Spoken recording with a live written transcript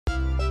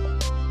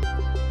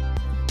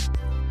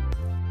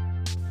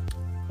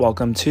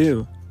Welcome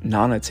to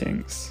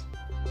Tingz.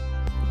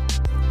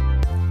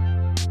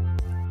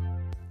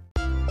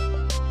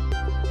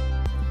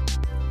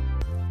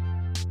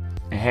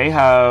 Hey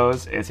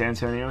hoes, it's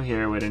Antonio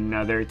here with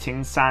another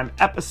Tingz Time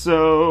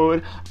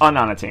episode on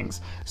Tingz.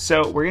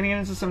 So we're going to get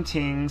into some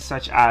things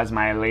such as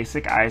my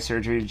LASIK eye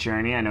surgery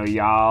journey. I know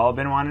y'all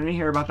been wanting to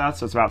hear about that,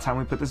 so it's about time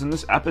we put this in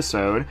this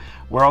episode.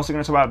 We're also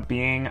going to talk about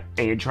being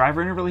a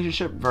driver in a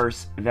relationship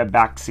versus the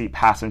backseat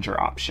passenger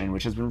option,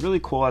 which has been really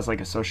cool as like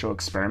a social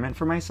experiment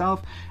for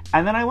myself.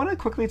 And then I want to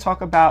quickly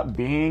talk about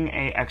being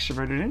a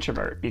extroverted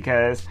introvert,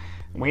 because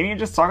we need to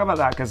just talk about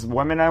that, because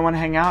one minute I want to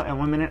hang out and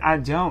 1 minute I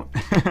don't.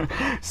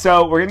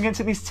 So we're going to get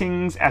into these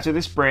things after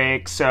this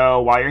break.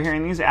 So while you're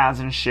hearing these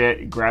ads and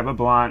shit, grab a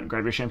blunt,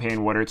 grab your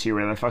champagne, water, tea,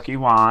 whatever the fuck you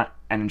want,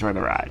 and enjoy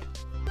the ride.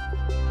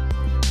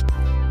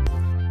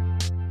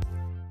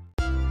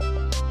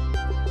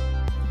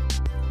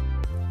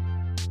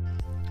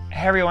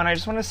 Hey everyone, I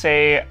just want to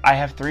say I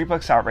have 3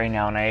 books out right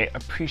now, and I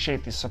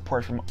appreciate the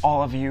support from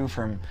all of you,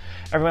 from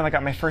everyone that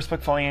got my first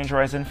book, Fully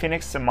Androids in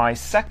Phoenix, to my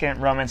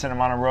second, Romance in a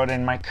Mono Road,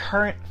 and my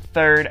current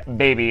third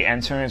baby,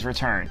 Antonio's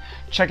Return.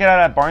 Check it out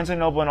at Barnes &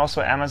 Noble and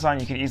also Amazon.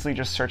 You can easily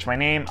just search my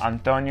name,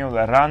 Antonio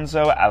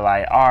Liranzo,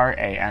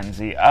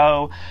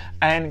 Liranzo,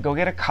 and go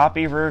get a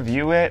copy,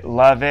 review it,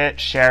 love it,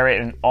 share it,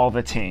 and all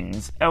the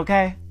things,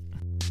 okay?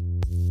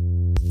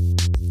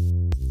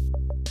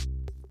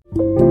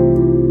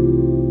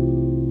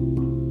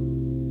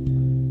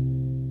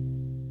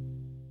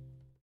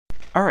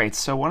 Alright,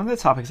 so one of the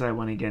topics that I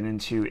want to get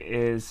into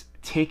is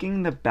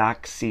taking the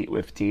back seat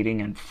with dating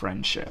and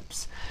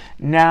friendships.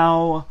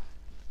 Now,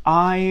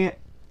 I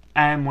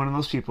am one of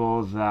those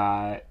people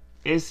that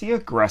is the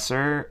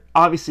aggressor,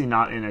 obviously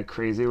not in a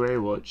crazy way,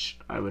 which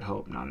I would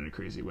hope not in a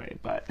crazy way,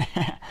 but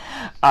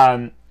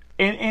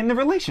in the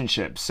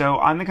relationship. So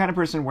I'm the kind of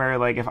person where,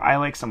 like, if I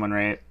like someone,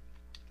 right,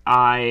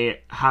 I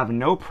have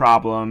no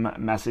problem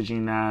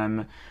messaging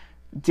them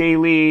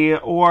daily,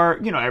 or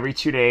every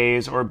 2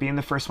 days, or being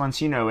the first one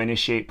to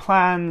initiate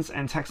plans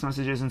and text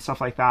messages and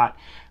stuff like that.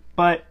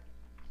 But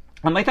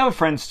I'm like that with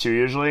friends too.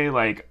 Usually,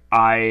 like,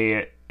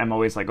 I am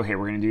always like, okay,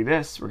 we're gonna do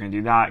this, we're gonna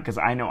do that, because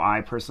I know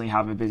I personally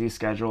have a busy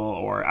schedule,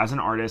 or as an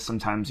artist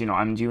sometimes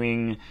I'm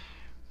doing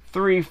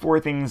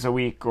 3-4 things a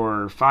week,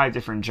 or 5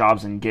 different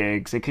jobs and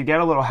gigs. It could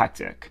get a little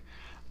hectic.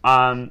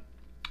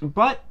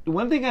 But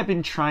one thing I've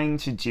been trying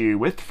to do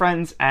with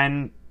friends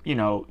and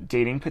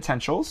dating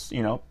potentials,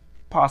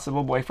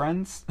 possible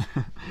boyfriends,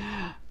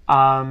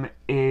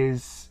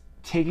 is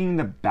taking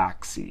the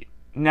back seat.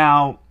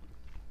 Now,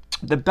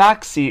 the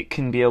back seat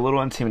can be a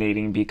little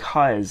intimidating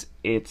because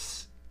it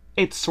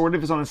sort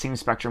of is on the same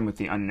spectrum with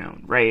the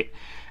unknown, right?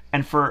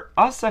 And for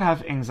us that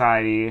have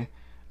anxiety,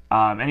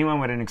 anyone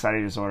with an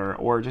anxiety disorder,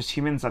 or just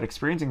humans that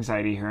experience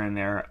anxiety here and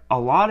there, a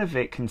lot of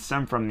it can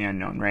stem from the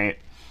unknown, right?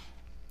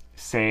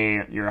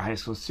 Say you're a high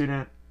school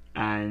student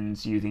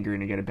and you think you're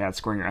going to get a bad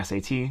score in your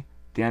SAT.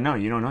 The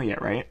unknown, you don't know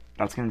yet, right?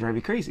 That's going to drive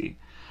you crazy.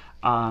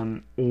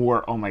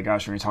 Or, oh my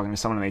gosh, when you're talking to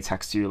someone and they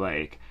text you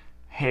like,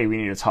 hey, we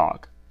need to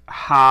talk.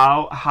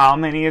 How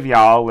many of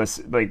y'all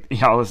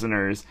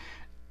listeners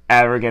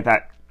ever get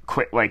that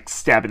quick, like,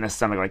 stab in the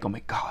stomach, like, oh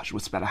my gosh,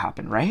 what's about to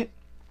happen, right?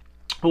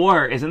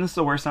 Or, isn't this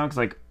the worst now? Because,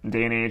 like,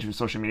 day and age with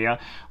social media,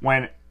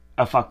 when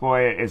a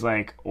fuckboy is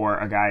like, or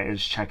a guy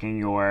is checking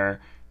your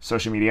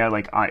social media,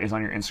 like, is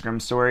on your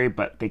Instagram story,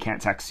 but they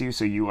can't text you,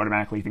 so you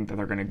automatically think that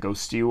they're going to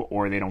ghost you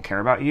or they don't care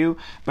about you.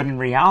 But in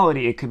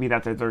reality, it could be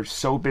that they're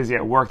so busy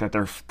at work that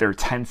their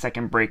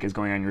 10-second break is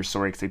going on your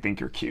story because they think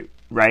you're cute,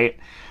 right?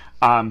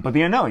 But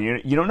the unknown,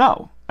 you don't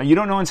know. You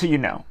don't know until you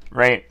know,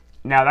 right?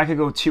 Now, that could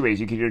go 2 ways.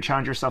 You could either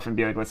challenge yourself and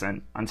be like,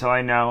 listen, until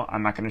I know,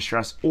 I'm not going to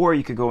stress, or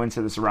you could go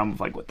into this realm of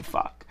like, what the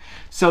fuck?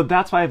 So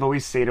that's why I've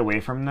always stayed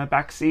away from the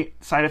backseat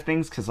side of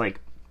things, because,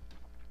 like,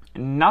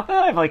 not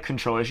that I have like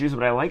control issues,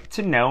 but I like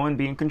to know and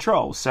be in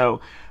control.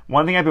 So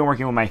one thing I've been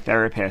working with my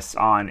therapist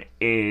on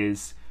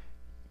is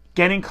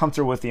getting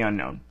comfortable with the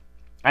unknown.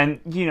 And,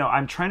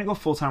 I'm trying to go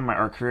full-time in my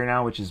art career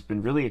now, which has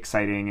been really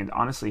exciting and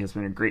honestly has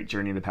been a great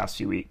journey the past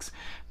few weeks.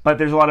 But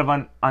there's a lot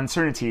of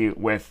uncertainty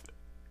with,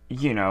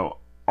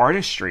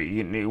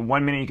 artistry.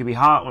 1 minute you could be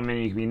hot, 1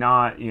 minute you could be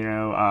not,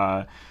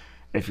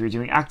 if you're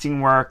doing acting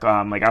work,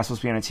 like I was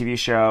supposed to be on a TV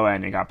show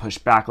and it got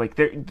pushed back. Like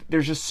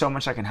there's just so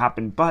much that can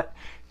happen. But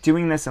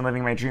doing this and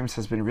living my dreams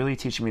has been really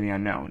teaching me the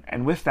unknown.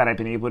 And with that, I've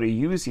been able to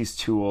use these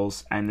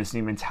tools and this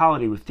new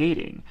mentality with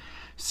dating.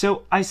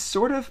 So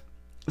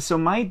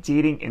my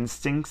dating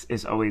instincts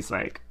is always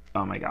like,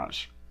 oh my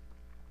gosh,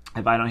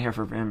 if I don't hear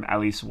from him at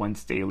least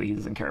once daily, he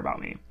doesn't care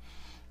about me.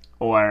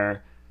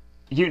 Or,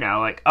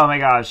 like, oh my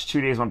gosh,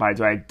 2 days went by,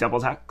 do I double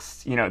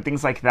text?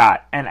 Things like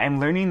that. And I'm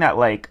learning that,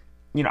 like,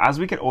 as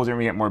we get older and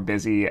we get more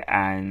busy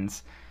and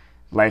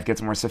life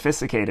gets more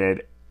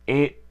sophisticated,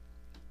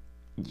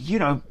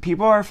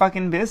 people are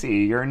fucking busy.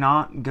 You're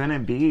not gonna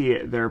be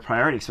their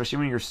priority, especially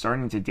when you're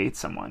starting to date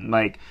someone.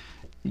 Like,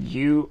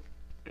 you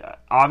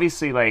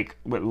obviously, like,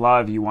 with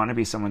love, you want to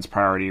be someone's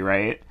priority,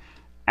 right?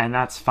 And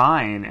that's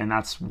fine, and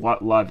that's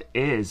what love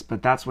is,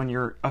 but that's when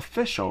you're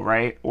official,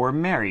 right? Or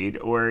married,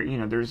 or,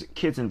 there's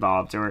kids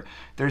involved, or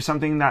there's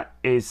something that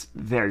is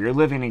there. You're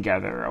living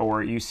together,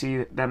 or you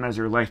see them as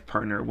your life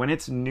partner. When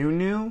it's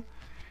new,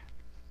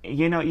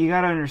 you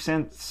got to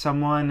understand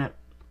someone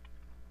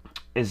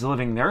is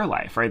living their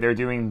life, right? They're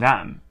doing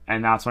them,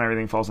 and that's when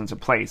everything falls into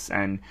place.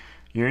 And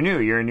you're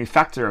a new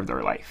factor of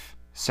their life.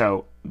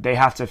 So they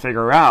have to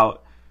figure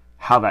out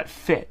how that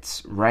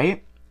fits,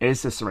 right?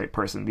 Is this the right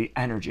person? The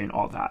energy and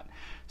all that.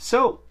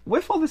 So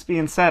with all this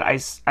being said,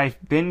 I've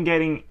been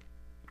getting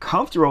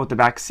comfortable with the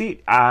back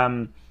seat.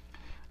 I'm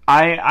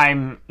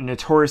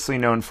notoriously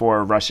known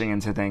for rushing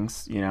into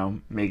things,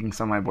 making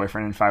some of my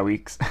boyfriend in 5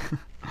 weeks.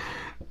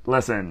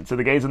 Listen, to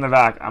the gays in the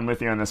back, I'm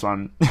with you on this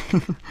one.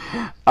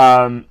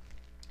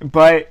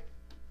 But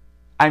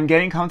I'm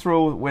getting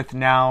comfortable with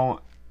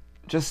now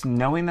just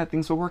knowing that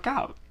things will work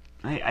out.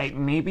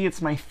 Maybe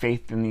it's my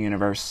faith in the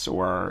universe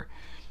or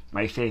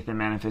my faith in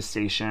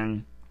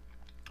manifestation,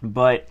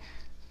 but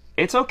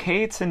it's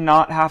okay to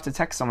not have to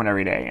text someone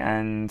every day,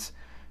 and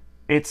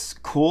it's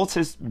cool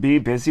to be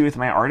busy with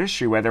my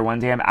artistry, whether one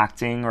day I'm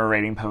acting or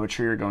writing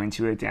poetry or going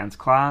to a dance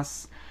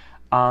class,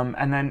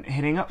 and then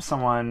hitting up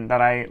someone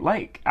that I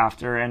like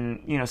after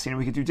and, seeing if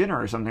we could do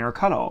dinner or something or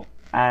cuddle.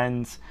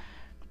 And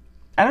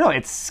I don't know,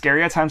 it's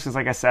scary at times because,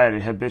 like I said,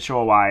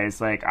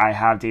 habitual-wise, like, I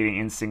have dating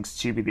instincts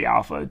to be the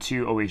alpha,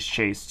 to always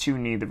chase, to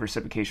need the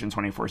reciprocation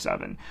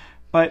 24/7.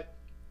 But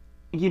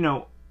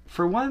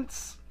for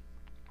once,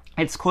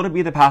 it's cool to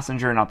be the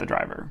passenger, not the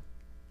driver.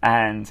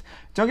 And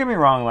don't get me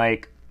wrong,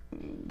 like,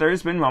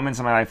 there's been moments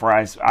in my life where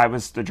I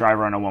was the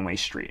driver on a one-way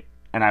street,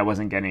 and I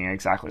wasn't getting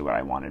exactly what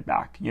I wanted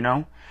back,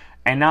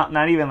 And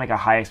not even like a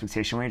high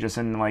expectation way, just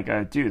in like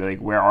a, dude, like,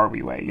 where are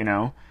we way,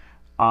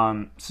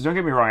 So don't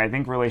get me wrong, I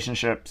think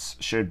relationships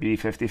should be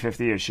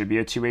 50-50. It should be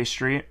a two-way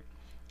street.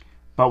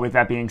 But with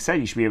that being said,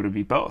 you should be able to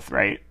be both,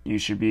 right? You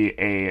should be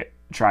a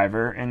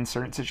driver in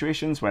certain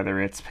situations,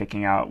 whether it's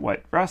picking out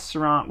what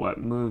restaurant, what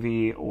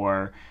movie,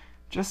 or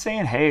just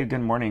saying, hey,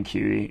 good morning,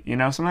 cutie,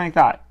 something like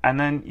that. And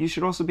then you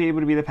should also be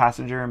able to be the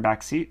passenger and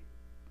backseat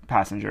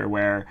passenger,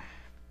 where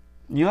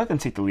you let them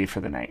take the lead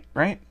for the night,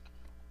 right?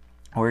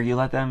 Or you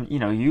let them,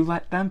 you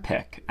let them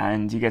pick,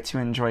 and you get to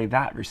enjoy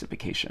that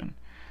reciprocation.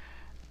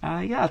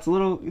 It's a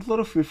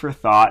little food for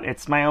thought.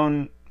 It's my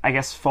own, I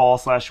guess,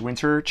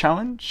 fall/winter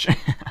challenge.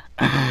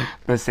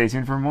 But stay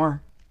tuned for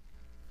more.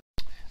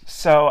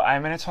 So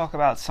I'm going to talk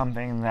about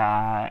something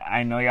that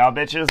I know y'all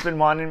bitches been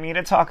wanting me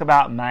to talk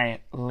about, my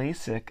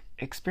LASIK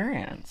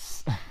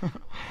experience.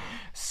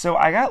 So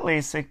I got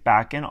LASIK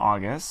back in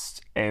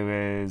August. It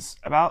was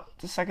about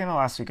the second to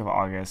last week of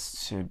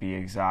August, to be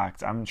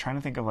exact. I'm trying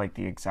to think of like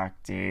the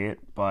exact date,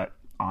 but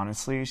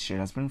honestly, shit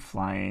has been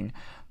flying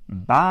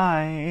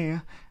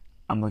by.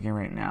 I'm looking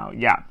right now.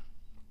 Yeah.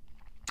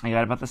 I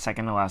got about the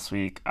second to last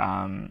week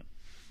of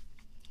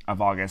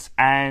August.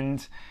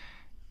 And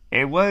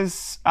it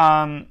was,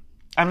 I'm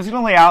just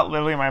going to lay out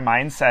literally my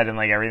mindset and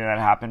like everything that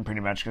happened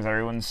pretty much, because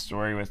everyone's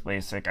story with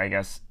LASIK, I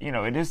guess,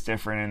 it is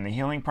different, and the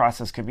healing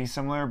process could be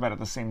similar, but at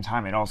the same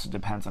time, it also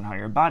depends on how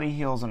your body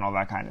heals and all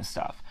that kind of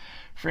stuff.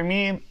 For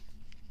me,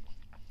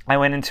 I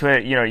went into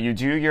it, you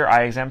do your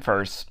eye exam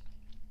first,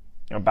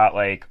 about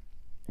like,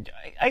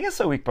 I guess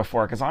a week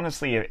before, because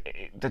honestly,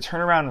 the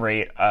turnaround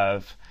rate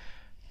of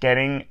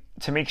getting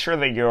to make sure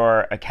that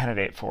you're a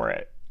candidate for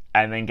it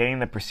and then getting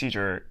the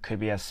procedure could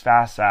be as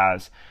fast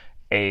as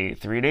a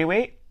 3-day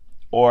wait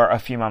or a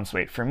few months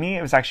wait. For me,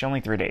 it was actually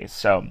only 3 days.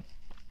 So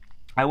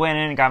I went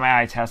in and got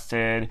my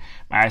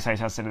eyesight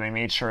tested, and they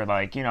made sure,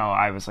 like,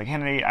 I was like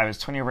candidate, I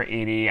was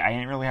 20/80. I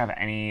didn't really have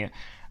any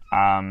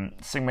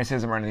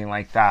stigmatism or anything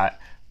like that,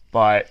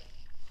 but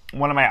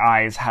one of my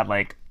eyes had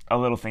like a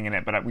little thing in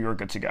it, but we were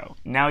good to go.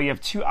 Now you have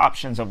two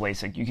options of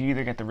LASIK. You can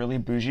either get the really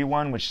bougie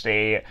one, which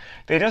they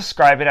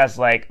describe it as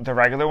like, the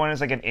regular one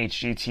is like an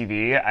HD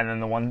TV, and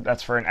then the one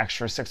that's for an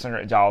extra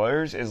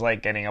 $600 is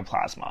like getting a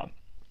plasma.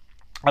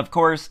 Of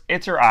course,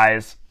 it's your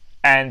eyes,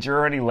 and you're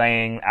already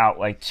laying out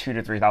like $2,000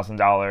 to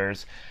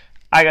 $3,000.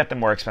 I got the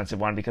more expensive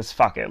one because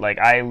fuck it. Like,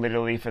 I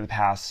literally, for the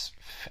past,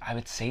 I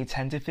would say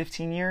 10 to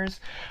 15 years,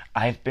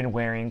 I've been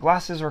wearing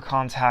glasses or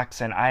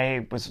contacts, and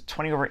I was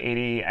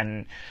 20/80,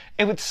 and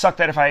it would suck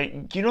that if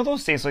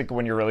those days like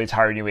when you're really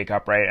tired and you wake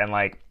up, right, and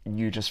like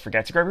you just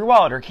forget to grab your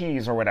wallet or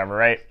keys or whatever,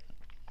 right?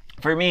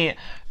 For me,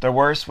 the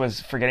worst was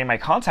forgetting my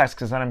contacts,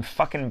 because then I'm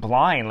fucking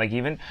blind. Like,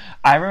 even,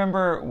 I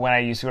remember when I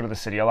used to go to the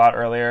city a lot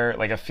earlier,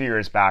 like a few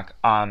years back,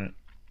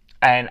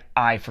 and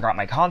I forgot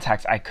my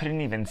contacts. I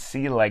couldn't even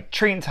see like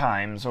train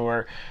times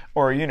or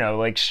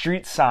like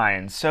street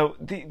signs. So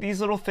these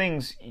little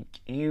things,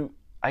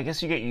 I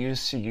guess you get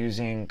used to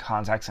using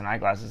contacts and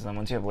eyeglasses, and then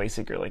once you have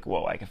LASIK, you're like,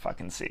 whoa, I can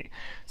fucking see.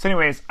 So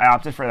anyways, I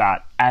opted for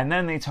that, and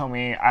then they told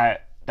me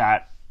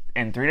that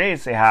in 3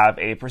 days they have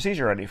a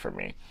procedure ready for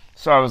me.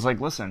 So I was like,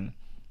 listen,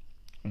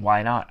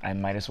 why not? I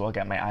might as well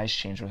get my eyes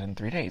changed within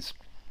 3 days.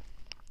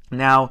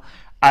 Now,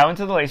 I went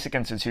to the LASIK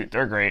Institute.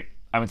 They're great.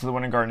 I went to the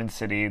one in Garden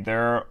City.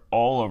 They're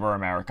all over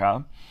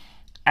America.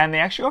 And they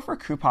actually offer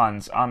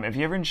coupons. If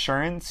you have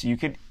insurance, you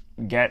could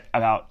get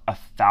about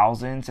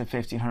 $1,000 to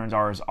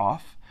 $1,500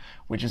 off,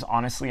 which is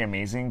honestly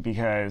amazing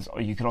because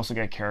you could also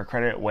get care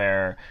credit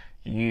where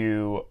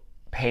you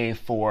pay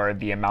for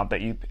the amount that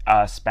you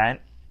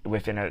spent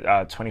within a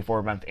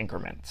 24-month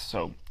increment.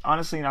 So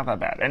honestly, not that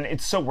bad. And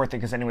it's so worth it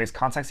because anyways,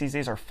 contacts these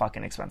days are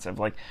fucking expensive.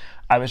 Like,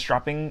 I was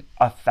dropping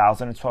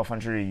 $1,000 to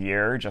 $1,200 a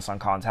year just on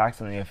contacts,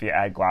 and then if you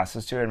add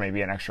glasses to it,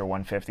 maybe an extra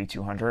 $150,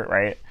 $200,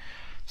 right?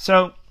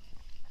 So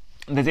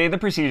the day of the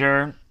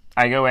procedure,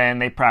 I go in,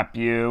 they prep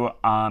you.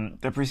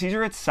 The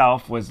procedure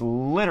itself was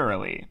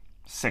literally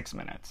 6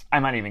 minutes.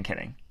 I'm not even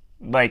kidding.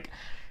 Like,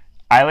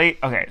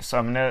 okay, so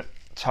I'm gonna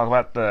talk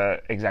about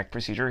the exact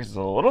procedure because it's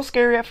a little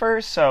scary at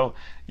first. So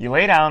you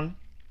lay down,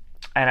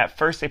 and at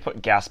first they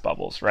put gas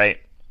bubbles, right?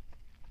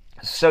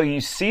 So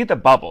you see the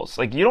bubbles.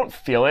 Like, you don't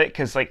feel it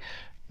because like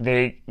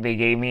they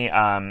gave me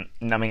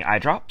numbing eye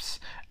drops,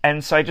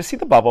 and so I just see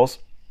the bubbles,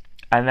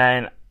 and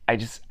then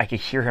I could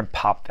hear him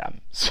pop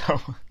them.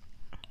 So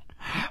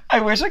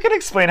I wish I could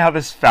explain how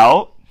this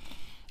felt.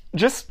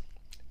 It's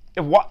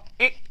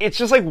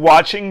just like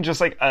watching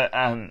just like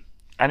I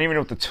don't even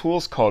know what the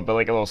tool's called, but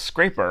like a little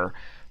scraper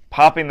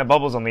popping the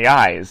bubbles on the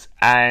eyes,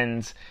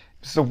 and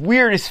it's the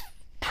weirdest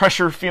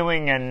pressure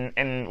feeling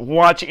and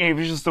watching. It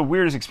was just the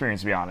weirdest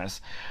experience, to be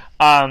honest.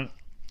 And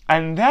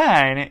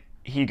then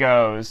he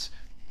goes,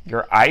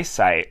 your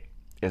eyesight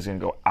is going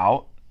to go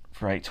out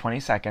for like 20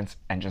 seconds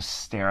and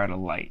just stare at a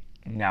light.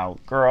 Now,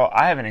 girl,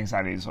 I have an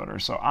anxiety disorder,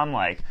 so I'm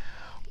like,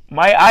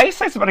 my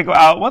eyesight's about to go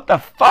out. What the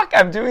fuck?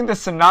 I'm doing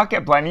this to not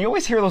get blind. And you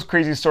always hear those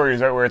crazy stories,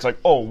 right, where it's like,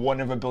 oh, 1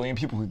 in a billion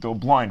people who go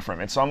blind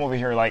from it. So I'm over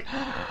here like,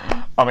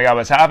 oh my God,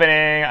 what's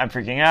happening? I'm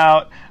freaking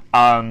out.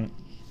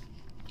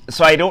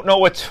 So I don't know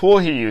what tool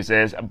he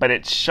uses, but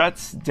it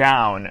shuts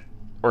down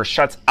or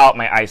shuts out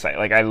my eyesight.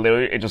 Like,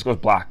 it just goes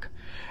black.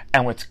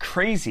 And what's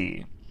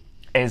crazy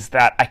is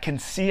that I can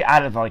see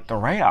out of like the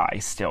right eye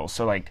still.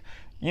 So like,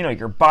 you know,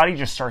 your body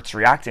just starts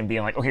reacting,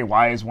 being like, okay,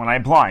 why is one eye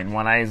blind?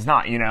 One eye is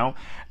not, you know?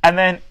 And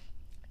then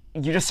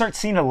you just start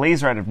seeing a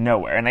laser out of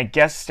nowhere. And I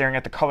guess staring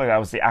at the color, that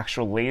was the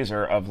actual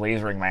laser of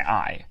lasering my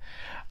eye.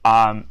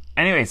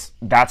 Anyways,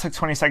 that took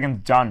 20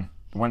 seconds, done.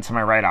 Went to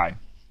my right eye.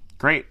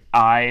 Great.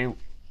 I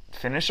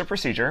finished the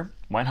procedure,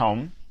 went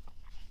home.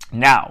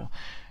 Now,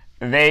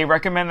 they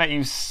recommend that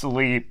you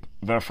sleep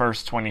the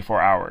first 24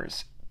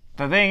 hours.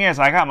 The thing is,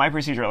 I got my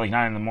procedure at like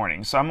 9 in the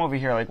morning. So I'm over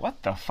here like,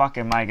 what the fuck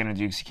am I going to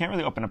do? Because you can't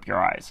really open up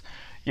your eyes.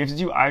 You have to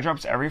do eye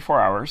drops every 4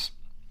 hours.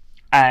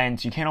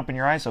 And you can't open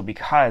your eyes, though,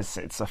 because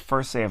it's the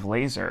first day of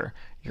laser.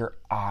 Your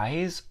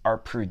eyes are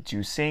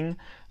producing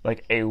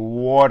like a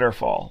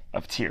waterfall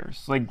of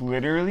tears. Like,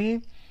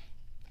 literally,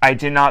 I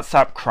did not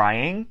stop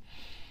crying.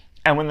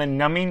 And when the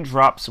numbing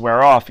drops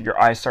wear off,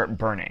 your eyes start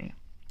burning.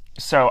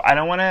 So I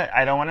don't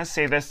want to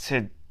say this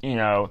to, you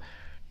know,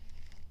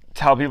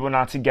 tell people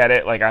not to get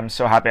it. Like, I'm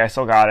so happy I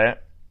still got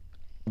it.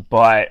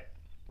 But,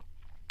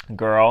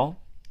 girl,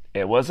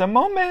 it was a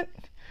moment.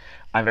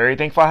 I'm very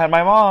thankful I had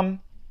my mom.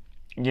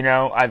 You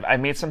know, I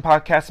made some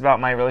podcasts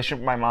about my relationship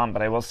with my mom,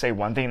 but I will say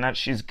one thing that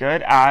she's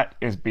good at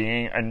is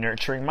being a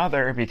nurturing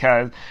mother,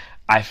 because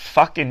I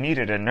fucking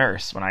needed a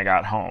nurse when I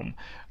got home.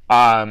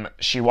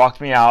 She walked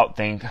me out,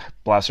 thank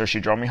bless her, she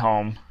drove me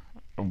home,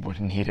 what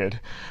needed.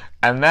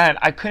 And then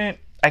I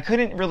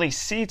couldn't really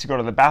see to go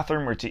to the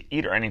bathroom or to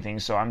eat or anything,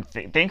 so I'm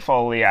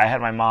thankfully I had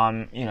my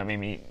mom, you know,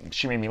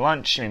 she made me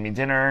lunch, she made me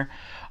dinner.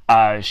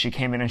 She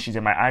came in and she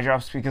did my eye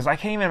drops, because I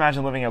can't even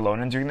imagine living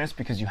alone and doing this,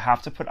 because you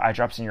have to put eye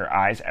drops in your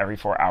eyes every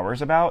 4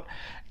 hours about.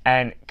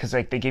 And because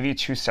like they give you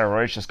 2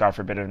 steroids, just God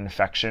forbid an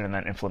infection and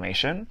then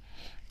inflammation.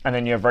 And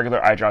then you have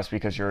regular eye drops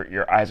because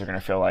your eyes are going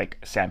to feel like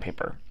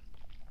sandpaper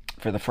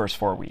for the first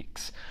 4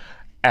 weeks.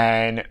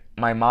 And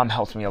my mom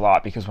helped me a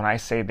lot, because when I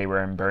say they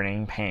were in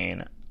burning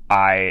pain,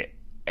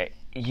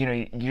 you know,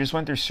 you just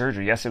went through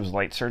surgery. Yes, it was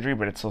light surgery,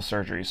 but it's still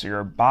surgery. So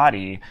your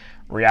body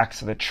reacts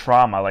to the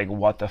trauma like,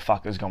 what the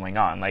fuck is going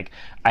on? Like,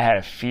 I had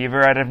a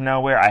fever out of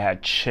nowhere. I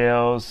had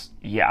chills.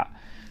 Yeah.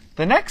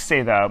 The next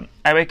day, though,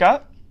 I wake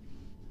up.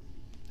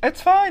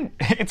 It's fine.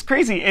 It's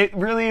crazy. It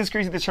really is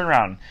crazy to turn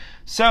around.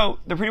 So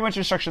the pretty much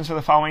instructions for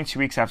the following 2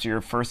 weeks after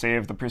your first day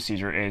of the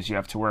procedure is you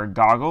have to wear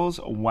goggles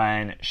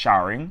when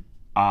showering.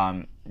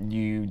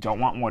 You don't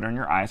want water in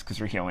your eyes because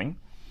you're healing.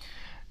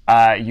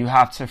 You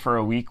have to, for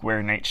a week,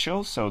 wear night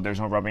shields, so there's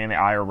no rubbing in the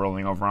eye or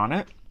rolling over on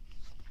it.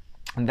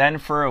 And then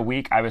for a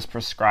week, I was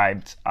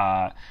prescribed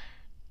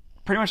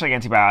pretty much like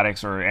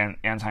antibiotics or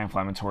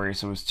anti-inflammatory.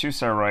 So it was 2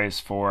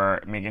 steroids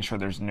for making sure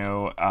there's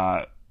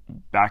no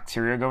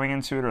bacteria going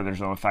into it or there's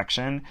no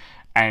infection,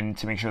 and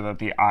to make sure that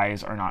the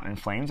eyes are not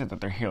inflamed and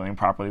that they're healing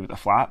properly with the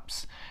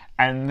flaps.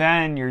 And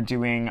then you're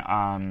doing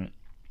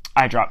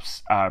eye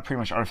drops, pretty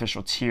much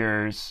artificial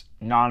tears,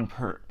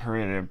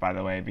 non-pruritive, by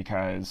the way,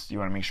 because you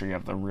want to make sure you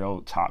have the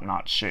real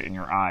top-notch shit in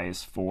your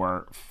eyes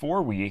for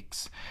 4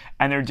 weeks.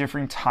 And they're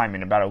different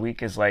timing. About a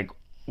week is like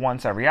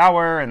once every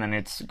hour, and then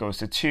it goes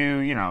to 2.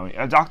 You know,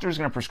 a doctor's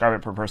going to prescribe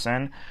it per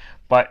person,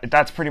 but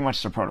that's pretty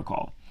much the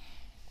protocol.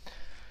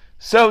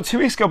 So 2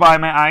 weeks go by,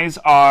 my eyes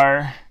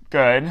are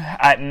good.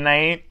 At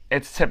night,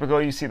 it's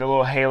typical you see the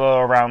little halo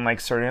around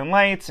like certain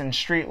lights and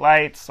street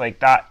lights.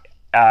 Like that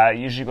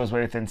usually goes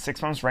away within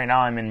 6 months. Right now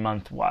I'm in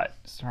month what?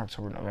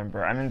 October,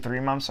 November. I'm in 3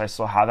 months, so I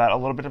still have that a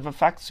little bit of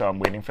effect, so I'm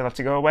waiting for that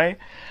to go away.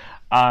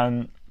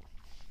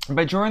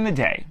 But during the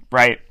day,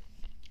 right,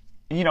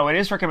 you know, it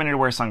is recommended to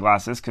wear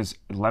sunglasses because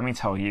let me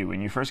tell you,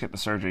 when you first get the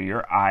surgery,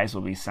 your eyes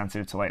will be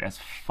sensitive to light as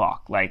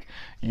fuck. Like,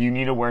 you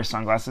need to wear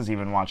sunglasses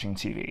even watching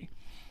TV.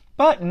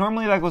 But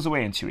normally that goes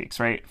away in 2 weeks,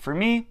 right? For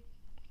me,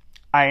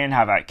 I didn't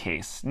have that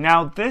case.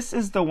 Now, this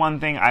is the one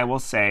thing I will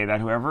say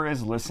that whoever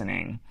is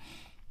listening,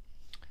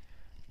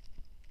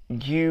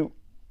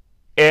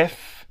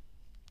 if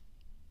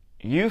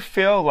you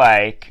feel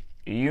like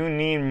you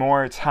need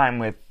more time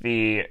with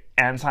the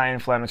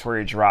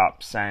anti-inflammatory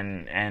drops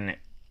and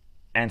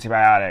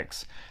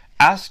antibiotics,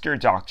 ask your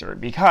doctor,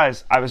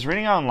 because I was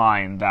reading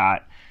online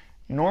that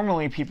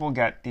normally people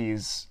get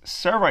these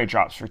steroid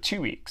drops for 2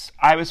 weeks.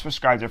 I was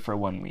prescribed it for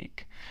 1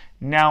 week.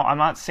 Now, I'm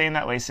not saying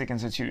that LASIK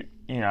Institute,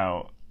 you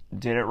know,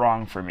 did it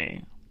wrong for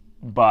me,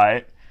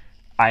 but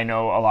I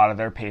know a lot of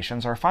their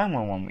patients are fine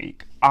with 1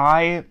 week.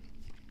 I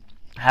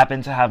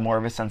happen to have more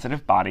of a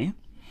sensitive body,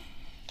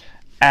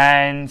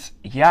 and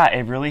yeah,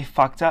 it really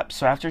fucked up.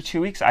 So after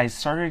 2 weeks, I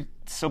started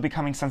still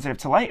becoming sensitive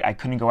to light. I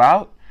couldn't go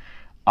out.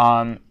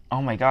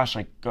 Oh my gosh,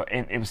 like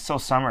it was still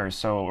summer,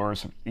 or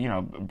you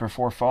know,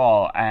 before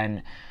fall,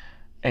 and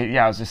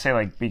I was just say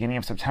like beginning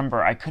of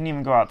September, I couldn't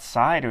even go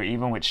outside or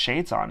even with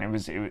shades on. It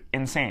was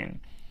insane.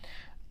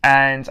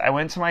 And I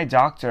went to my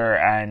doctor,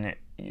 and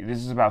this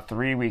is about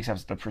 3 weeks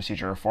after the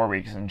procedure, or 4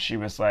 weeks, and she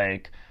was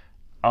like,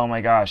 "Oh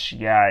my gosh,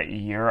 yeah,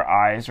 your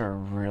eyes are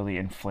really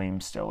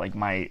inflamed still. Like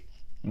my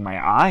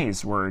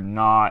eyes were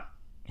not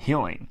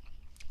healing."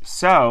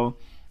 So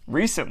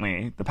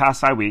recently, the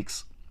past 5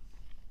 weeks,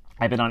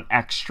 I've been on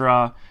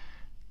extra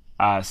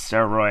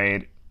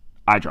steroid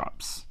eye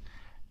drops.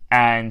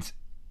 And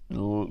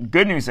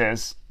good news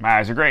is, my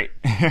eyes are great.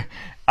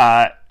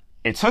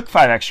 It took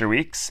 5 extra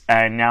weeks,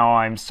 and now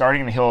I'm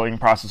starting the healing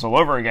process all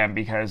over again,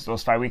 because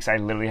those 5 weeks I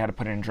literally had to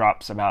put in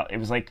drops it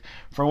was like,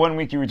 for 1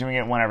 week you were doing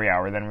it 1 every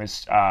hour, then it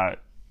was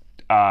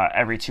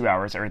every 2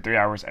 hours, every 3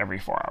 hours, every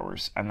 4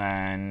 hours, and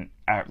then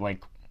at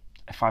like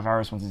 5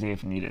 hours once a day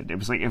if needed. It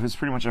was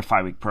pretty much a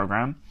 5-week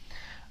program.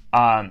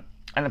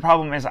 And the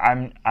problem is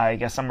I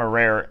guess I'm a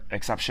rare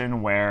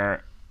exception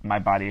where my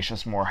body is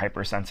just more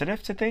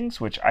hypersensitive to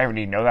things, which I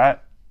already know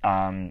that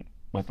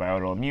with my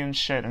autoimmune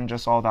shit and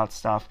just all that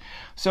stuff.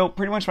 So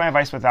pretty much my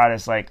advice with that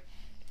is like,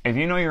 if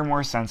you know you're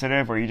more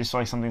sensitive, or you just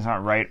feel like something's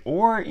not right,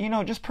 or, you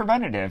know, just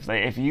preventative.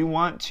 Like if you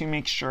want to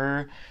make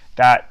sure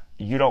that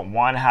you don't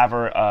want to have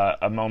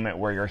a moment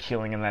where you're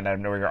healing and then out of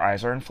nowhere your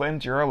eyes are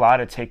inflamed, you're allowed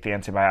to take the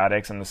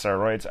antibiotics and the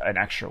steroids an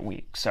extra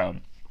week. So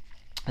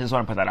I just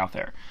want to put that out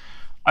there.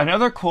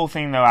 Another cool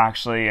thing, though,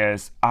 actually,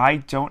 is I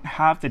don't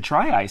have the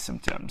dry eye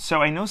symptoms.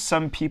 So I know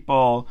some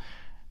people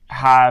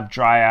have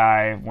dry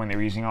eye when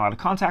they're using a lot of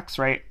contacts,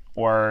 right?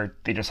 Or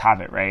they just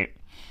have it, right?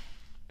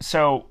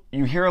 So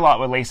you hear a lot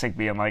with LASIK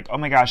being like, oh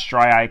my gosh,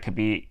 dry eye could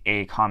be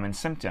a common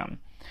symptom.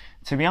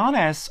 To be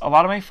honest, a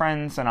lot of my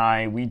friends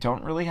and we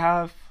don't really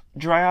have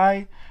dry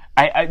eye.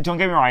 I don't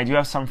get me wrong, I do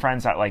have some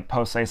friends that like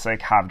post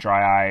LASIK have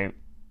dry eye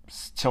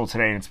till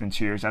today, and it's been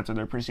 2 years after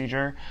their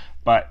procedure,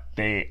 but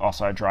they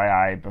also had dry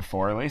eye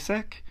before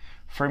LASIK.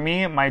 For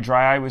me, my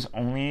dry eye was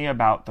only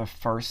about the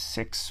first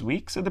 6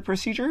 weeks of the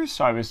procedure,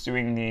 so I was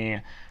doing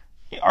the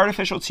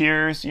artificial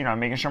tears, you know,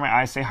 making sure my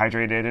eyes stay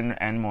hydrated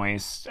and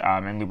moist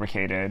and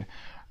lubricated.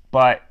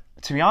 But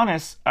to be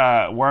honest,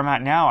 where I'm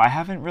at now, I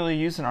haven't really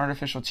used an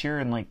artificial tear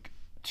in like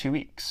 2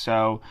 weeks.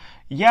 So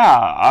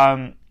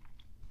yeah,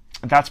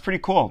 that's pretty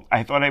cool.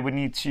 I thought I would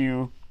need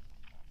to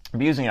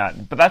be using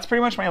that. But that's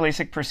pretty much my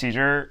LASIK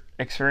procedure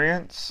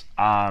experience.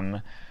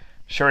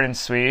 Short and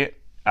sweet.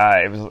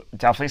 It was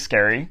definitely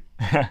scary.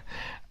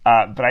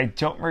 But I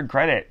don't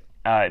regret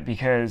it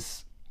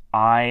because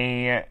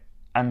I'm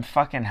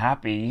fucking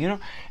happy. You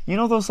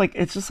know those, like,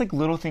 it's just like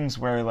little things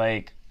where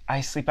like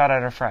I sleep out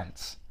at a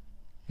friend's.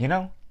 You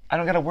know? I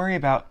don't gotta worry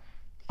about,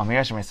 oh my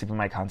gosh, am I sleeping in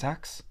my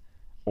contacts?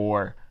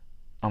 Or,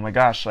 oh my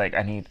gosh, like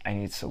I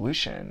need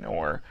solution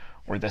or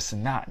this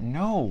and that.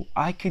 No,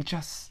 I could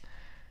just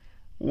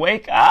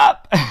wake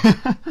up.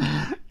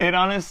 And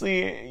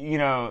honestly, you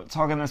know,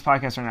 talking this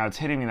podcast right now, it's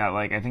hitting me that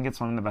like I think it's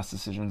one of the best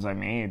decisions I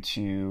made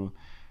to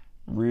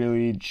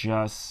really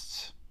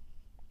just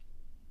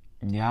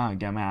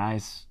get my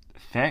eyes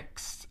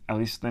fixed, at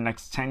least for the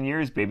next 10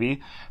 years,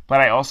 baby. But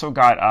I also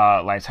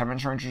got lifetime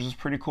insurance, which is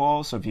pretty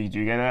cool. So if you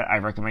do get it, I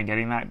recommend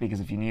getting that, because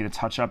if you need a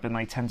touch up in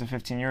like 10 to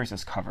 15 years,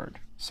 it's covered.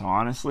 So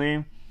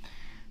honestly,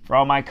 for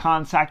all my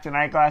contact and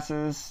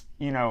eyeglasses,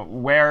 you know,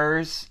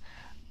 wearers,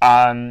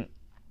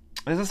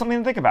 this is something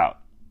to think about.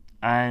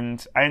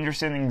 And I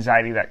understand the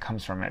anxiety that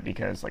comes from it,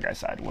 because like I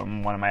said,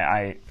 when one of my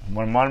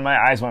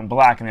eyes went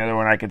black and the other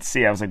one I could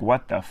see, I was like,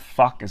 what the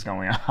fuck is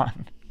going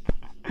on?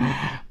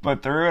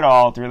 But through it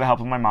all, through the help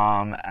of my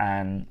mom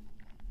and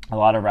a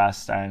lot of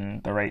rest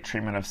and the right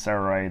treatment of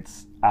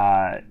steroids,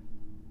 I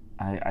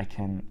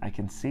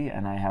can see,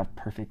 and I have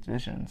perfect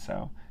vision.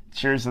 So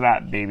Cheers to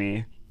that,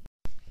 baby.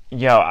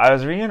 Yo, I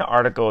was reading an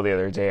article the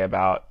other day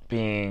about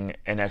being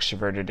an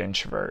extroverted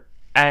introvert.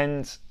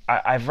 And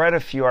I've read a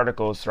few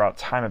articles throughout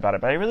time about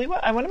it, but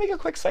I want to make a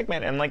quick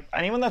segment. And like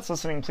anyone that's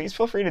listening, please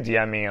feel free to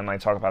DM me and like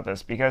talk about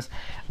this, because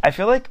I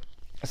feel like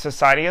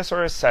society is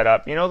sort of set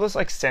up, this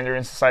like standard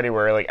in society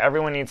where like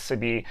everyone needs to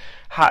be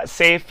hot,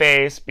 save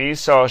face, be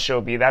social,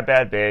 be that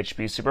bad bitch,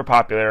 be super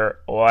popular,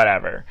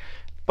 whatever.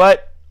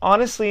 But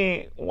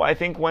honestly, I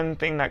think one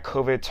thing that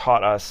COVID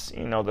taught us, the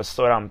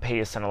slowdown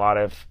pace and a lot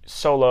of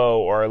solo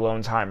or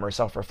alone time or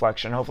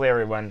self-reflection, hopefully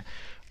everyone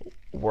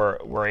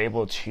were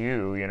able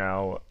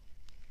to,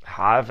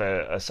 have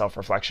a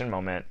self-reflection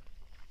moment.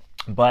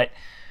 But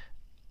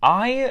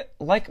I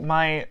like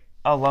my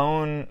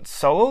alone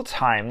solo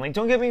time. Like,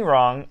 don't get me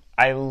wrong,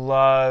 I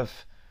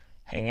love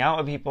hanging out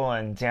with people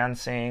and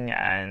dancing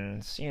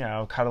and,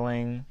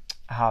 cuddling,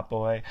 hot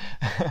boy.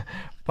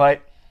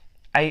 But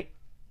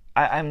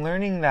I'm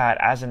learning that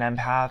as an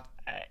empath,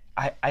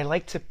 I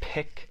like to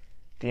pick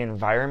the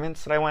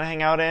environments that I want to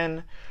hang out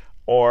in,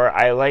 or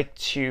I like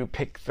to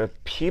pick the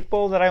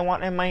people that I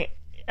want in my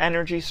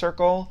energy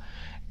circle.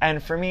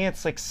 And for me,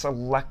 it's like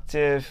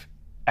selective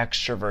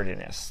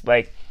extrovertedness.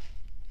 Like,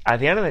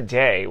 at the end of the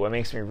day, what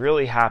makes me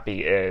really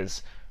happy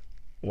is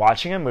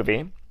watching a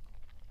movie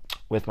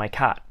with my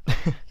cat.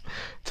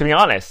 To be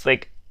honest,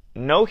 like,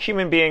 no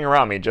human being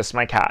around me, just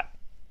my cat.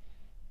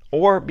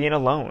 Or being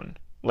alone.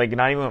 Like,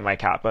 not even with my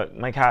cat, but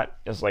my cat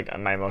is like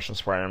my emotional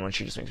support animal, and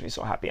she just makes me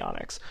so happy,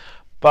 Onyx.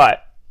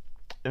 But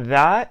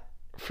that,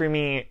 for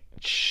me,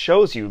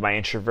 shows you my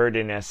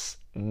introvertedness,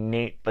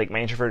 like my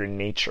introverted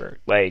nature.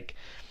 Like,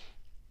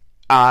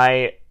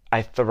 I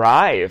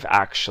thrive,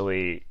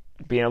 actually,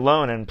 being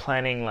alone and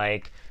planning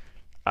like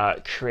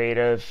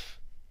creative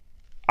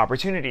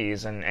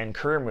opportunities and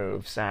career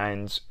moves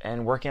and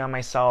working on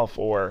myself,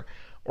 or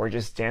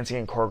just dancing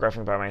and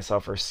choreographing by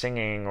myself, or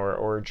singing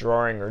or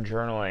drawing or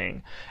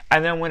journaling.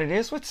 And then when it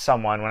is with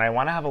someone, when I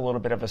want to have a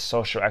little bit of a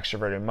social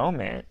extroverted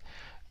moment,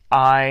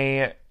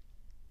 I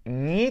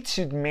need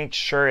to make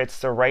sure it's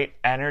the right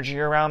energy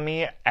around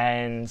me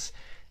and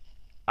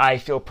I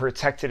feel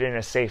protected in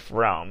a safe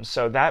realm.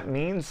 So that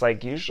means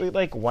like usually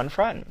like one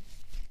friend,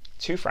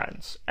 two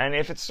friends. And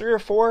if it's 3 or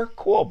 4,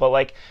 cool. But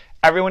like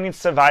everyone needs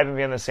to vibe and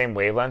be on the same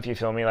wavelength. You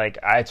feel me? Like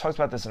I talked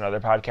about this in other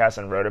podcasts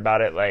and wrote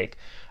about it. Like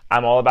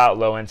I'm all about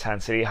low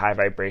intensity, high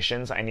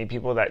vibrations. I need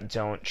people that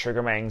don't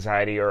trigger my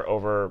anxiety or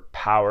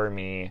overpower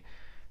me,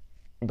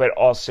 but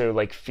also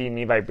like feed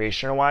me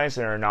vibrational wise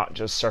and are not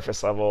just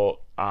surface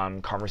level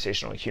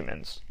conversational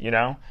humans,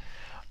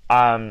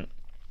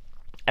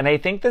 and I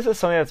think this is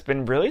something that's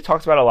been really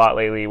talked about a lot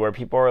lately, where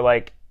people are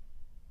like,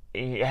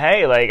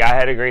 hey, like I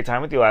had a great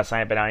time with you last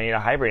night, but I need to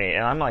hibernate.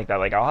 And I'm like that.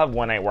 Like I'll have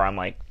one night where I'm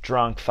like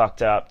drunk,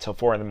 fucked up till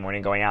 4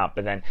 a.m. going out,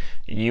 but then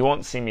you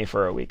won't see me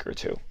for a week or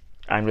 2.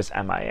 I'm just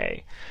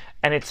MIA.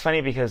 And it's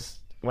funny because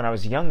when I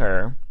was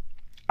younger,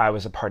 I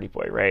was a party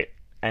boy, right?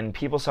 And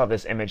people saw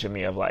this image of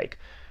me of like,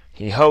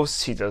 he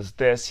hosts, he does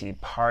this, he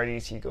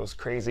parties, he goes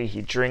crazy,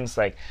 he drinks.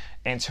 Like,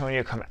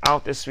 Antonio, come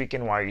out this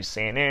weekend. Why are you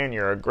staying in?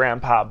 You're a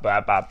grandpa,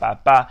 blah, blah, blah,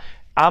 blah.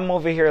 I'm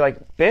over here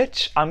like,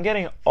 bitch, I'm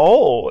getting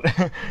old.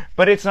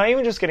 But it's not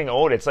even just getting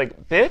old. It's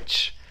like,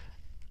 bitch,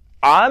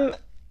 I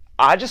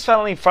just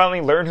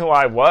finally learned who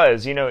I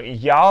was.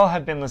 Y'all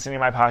have been listening to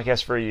my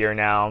podcast for a year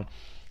now.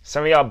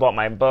 Some of y'all bought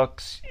my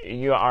books.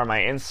 You are my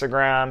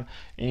Instagram.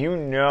 You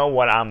know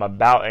what I'm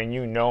about, and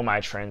you know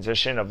my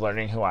transition of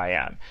learning who I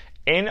am.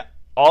 In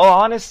all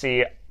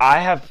honesty, I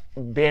have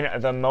been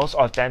the most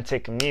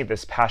authentic me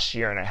this past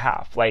year and a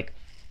half. Like,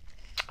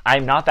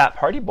 I'm not that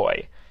party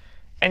boy.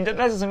 And that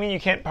doesn't mean you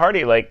can't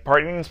party. Like,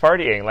 partying is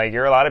partying. Like,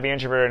 you're allowed to be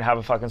introverted and have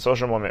a fucking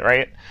social moment,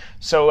 right?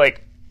 So,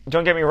 like,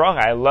 don't get me wrong.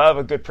 I love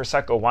a good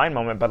Prosecco wine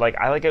moment, but, like,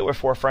 I like it with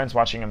 4 friends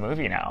watching a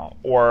movie now.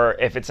 Or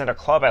if it's in a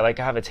club, I like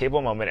to have a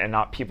table moment and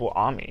not people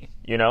on me,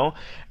 And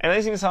it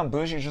doesn't even sound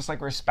bougie. It's just,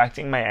 like,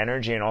 respecting my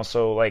energy. And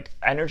also, like,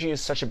 energy is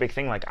such a big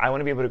thing. Like, I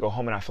want to be able to go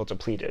home and not feel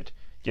depleted,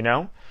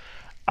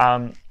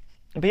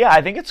 But yeah,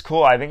 I think it's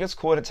cool. I think it's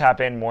cool to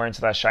tap in more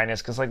into that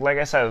shyness because, like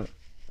I said,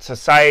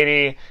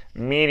 society,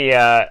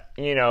 media,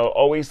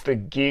 always the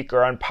geek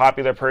or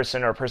unpopular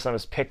person or person that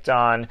was picked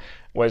on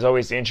was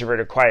always the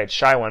introverted, quiet,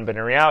 shy one. But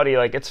in reality,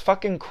 like, it's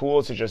fucking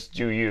cool to just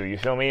do you. You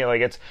feel me?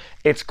 Like,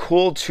 it's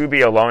cool to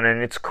be alone,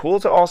 and it's cool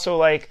to also,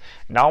 like,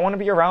 not want to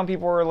be around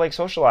people or, like,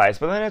 socialize.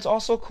 But then it's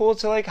also cool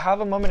to, like,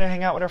 have a moment and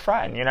hang out with a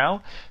friend,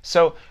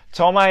 So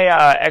to all my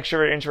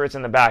extrovert introverts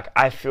in the back,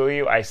 I feel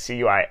you, I see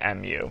you, I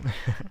am you.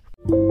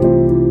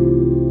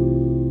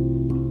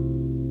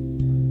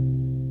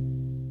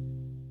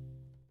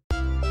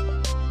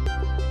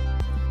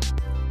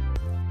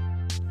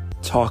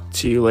 Talk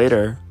to you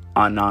later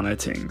on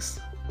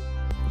Tingz.